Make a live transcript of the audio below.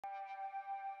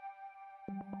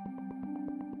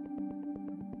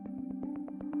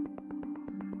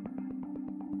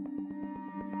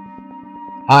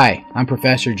Hi, I'm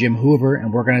Professor Jim Hoover,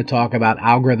 and we're going to talk about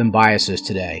algorithm biases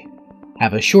today.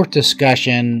 Have a short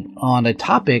discussion on a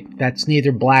topic that's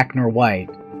neither black nor white,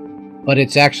 but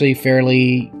it's actually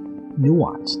fairly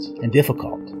nuanced and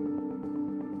difficult.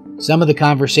 Some of the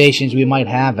conversations we might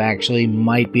have actually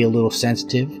might be a little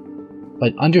sensitive,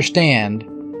 but understand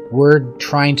we're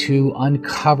trying to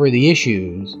uncover the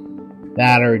issues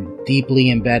that are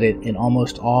deeply embedded in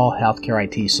almost all healthcare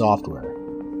IT software.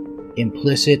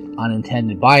 Implicit,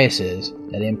 unintended biases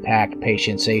that impact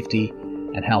patient safety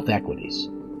and health equities.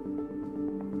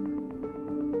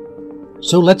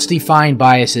 So let's define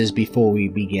biases before we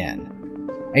begin.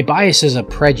 A bias is a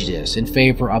prejudice in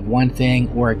favor of one thing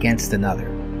or against another.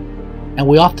 And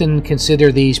we often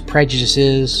consider these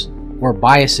prejudices or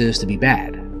biases to be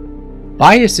bad.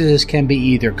 Biases can be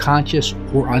either conscious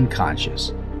or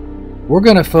unconscious. We're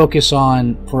going to focus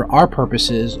on, for our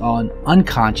purposes, on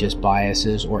unconscious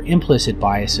biases or implicit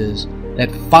biases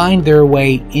that find their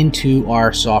way into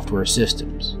our software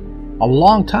systems. A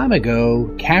long time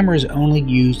ago, cameras only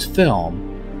used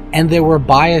film, and there were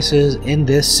biases in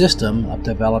this system of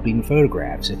developing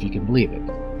photographs, if you can believe it.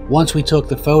 Once we took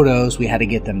the photos, we had to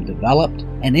get them developed,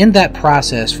 and in that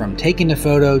process, from taking the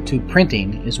photo to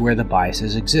printing, is where the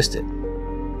biases existed.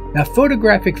 Now,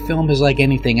 photographic film is like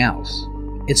anything else.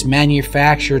 It's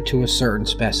manufactured to a certain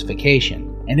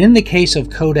specification. And in the case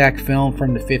of Kodak film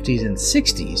from the 50s and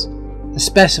 60s, the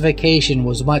specification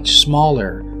was much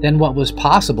smaller than what was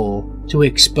possible to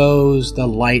expose the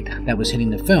light that was hitting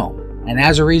the film. And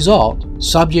as a result,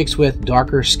 subjects with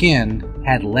darker skin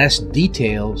had less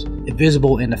details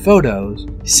visible in the photos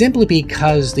simply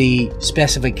because the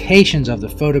specifications of the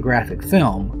photographic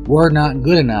film were not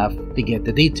good enough to get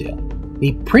the detail.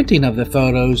 The printing of the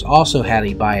photos also had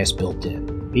a bias built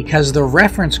in, because the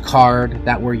reference card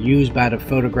that were used by the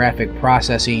photographic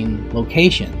processing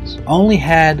locations only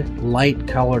had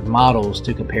light-colored models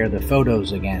to compare the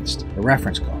photos against the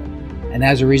reference card. And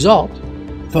as a result,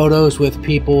 photos with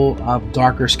people of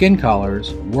darker skin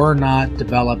colors were not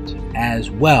developed as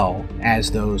well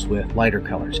as those with lighter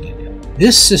colored skin color.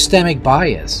 This systemic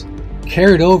bias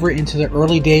carried over into the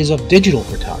early days of digital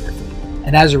photography,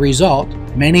 and as a result,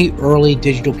 many early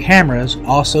digital cameras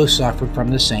also suffered from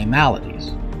the same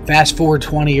maladies. Fast forward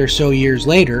 20 or so years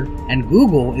later, and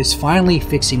Google is finally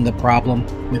fixing the problem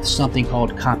with something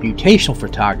called computational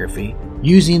photography,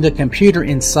 using the computer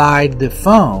inside the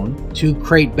phone to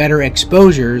create better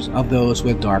exposures of those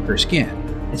with darker skin.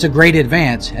 It's a great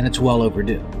advance, and it's well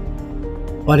overdue.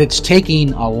 But it's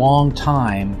taking a long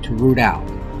time to root out,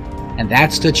 and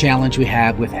that's the challenge we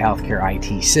have with healthcare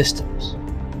IT systems.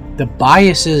 The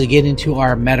biases get into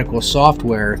our medical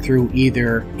software through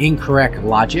either incorrect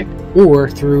logic or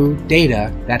through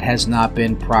data that has not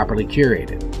been properly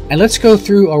curated. And let's go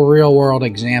through a real-world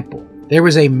example. There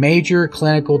was a major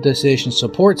clinical decision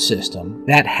support system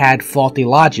that had faulty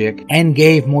logic and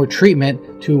gave more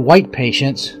treatment to white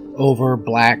patients over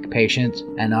black patients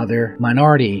and other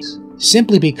minorities,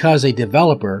 simply because a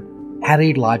developer had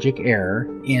a logic error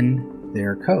in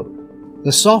their code.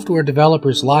 The software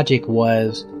developer's logic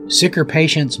was sicker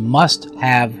patients must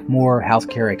have more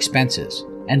healthcare expenses,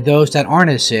 and those that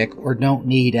aren't as sick or don't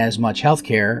need as much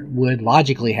healthcare would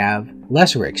logically have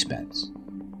lesser expense.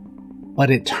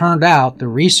 But it turned out the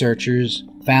researchers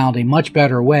found a much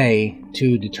better way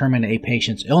to determine a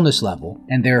patient's illness level,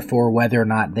 and therefore whether or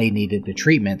not they needed the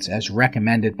treatments as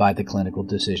recommended by the clinical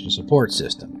decision support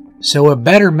system. So a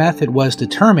better method was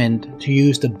determined to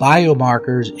use the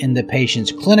biomarkers in the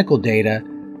patient's clinical data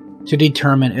to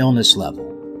determine illness level.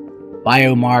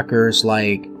 Biomarkers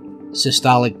like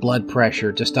systolic blood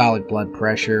pressure, diastolic blood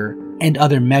pressure, and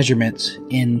other measurements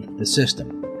in the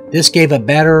system. This gave a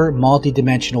better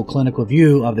multidimensional clinical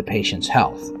view of the patient's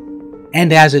health.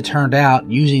 And as it turned out,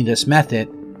 using this method,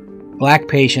 black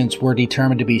patients were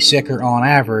determined to be sicker on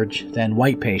average than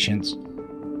white patients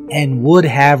and would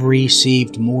have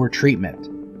received more treatment,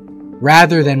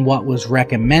 rather than what was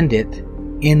recommended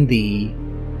in the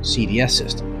CDS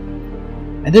system.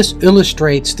 And this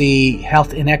illustrates the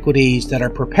health inequities that are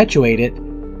perpetuated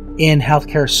in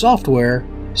healthcare software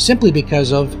simply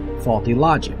because of faulty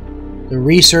logic. The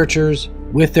researchers,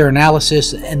 with their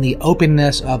analysis and the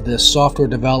openness of the software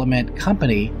development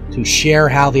company to share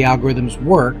how the algorithms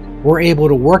work, were able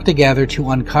to work together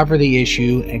to uncover the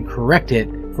issue and correct it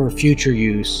for future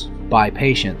use by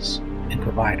patients and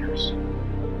providers.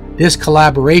 This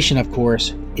collaboration, of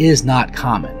course, is not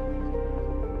common.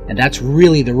 And that's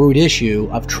really the root issue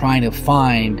of trying to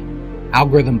find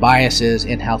algorithm biases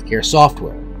in healthcare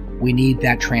software. We need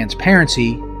that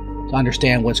transparency to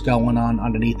understand what's going on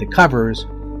underneath the covers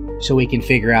so we can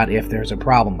figure out if there's a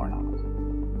problem or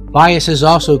not. Biases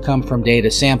also come from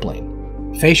data sampling.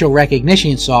 Facial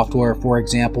recognition software, for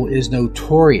example, is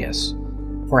notorious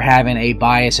for having a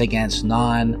bias against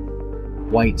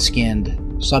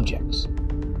non-white-skinned subjects.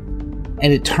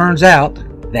 And it turns out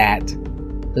that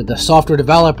the software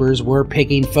developers were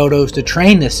picking photos to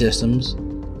train the systems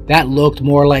that looked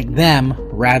more like them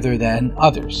rather than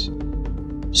others.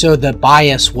 So the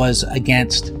bias was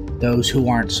against those who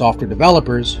aren't software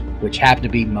developers, which happen to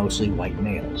be mostly white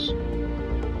males.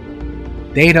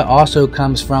 Data also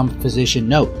comes from physician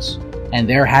notes, and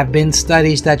there have been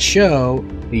studies that show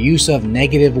the use of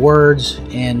negative words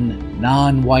in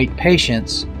non-white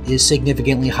patients is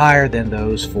significantly higher than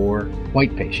those for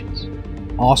white patients.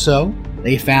 Also,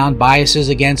 they found biases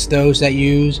against those that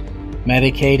use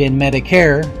Medicaid and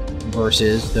Medicare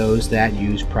versus those that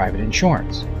use private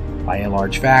insurance by a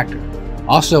large factor.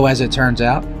 Also, as it turns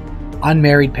out,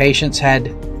 unmarried patients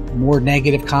had more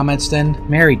negative comments than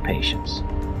married patients.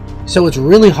 So it's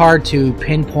really hard to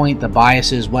pinpoint the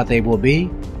biases, what they will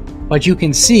be, but you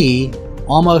can see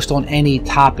almost on any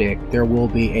topic there will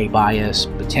be a bias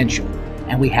potential,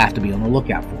 and we have to be on the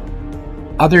lookout for it.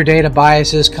 Other data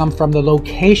biases come from the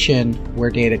location where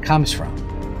data comes from.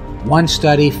 One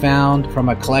study found from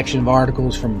a collection of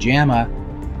articles from JAMA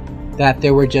that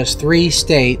there were just 3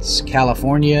 states,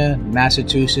 California,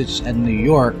 Massachusetts, and New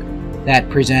York, that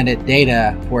presented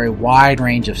data for a wide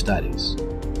range of studies.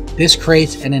 This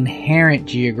creates an inherent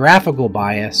geographical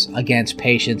bias against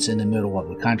patients in the middle of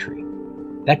the country.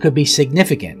 That could be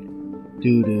significant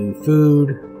due to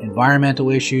food, environmental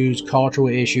issues, cultural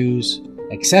issues,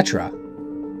 etc.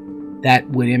 that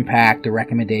would impact the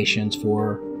recommendations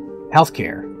for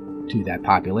healthcare to that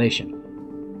population.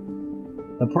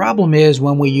 The problem is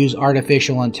when we use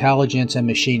artificial intelligence and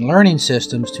machine learning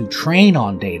systems to train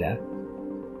on data,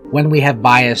 when we have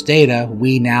biased data,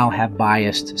 we now have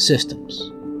biased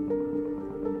systems.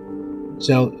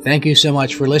 So thank you so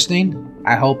much for listening.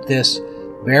 I hope this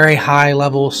very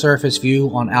high-level surface view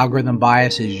on algorithm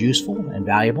bias is useful and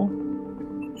valuable.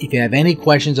 If you have any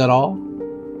questions at all,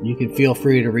 you can feel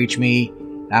free to reach me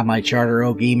at my Charter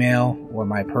Oak email or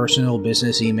my personal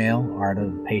business email,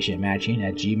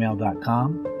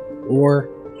 artofpatientmatching@gmail.com, or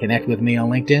connect with me on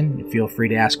LinkedIn and feel free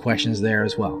to ask questions there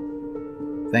as well.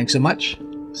 Thanks so much.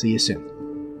 See you soon.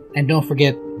 And don't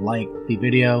forget, like the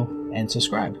video and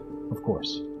subscribe, of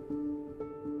course.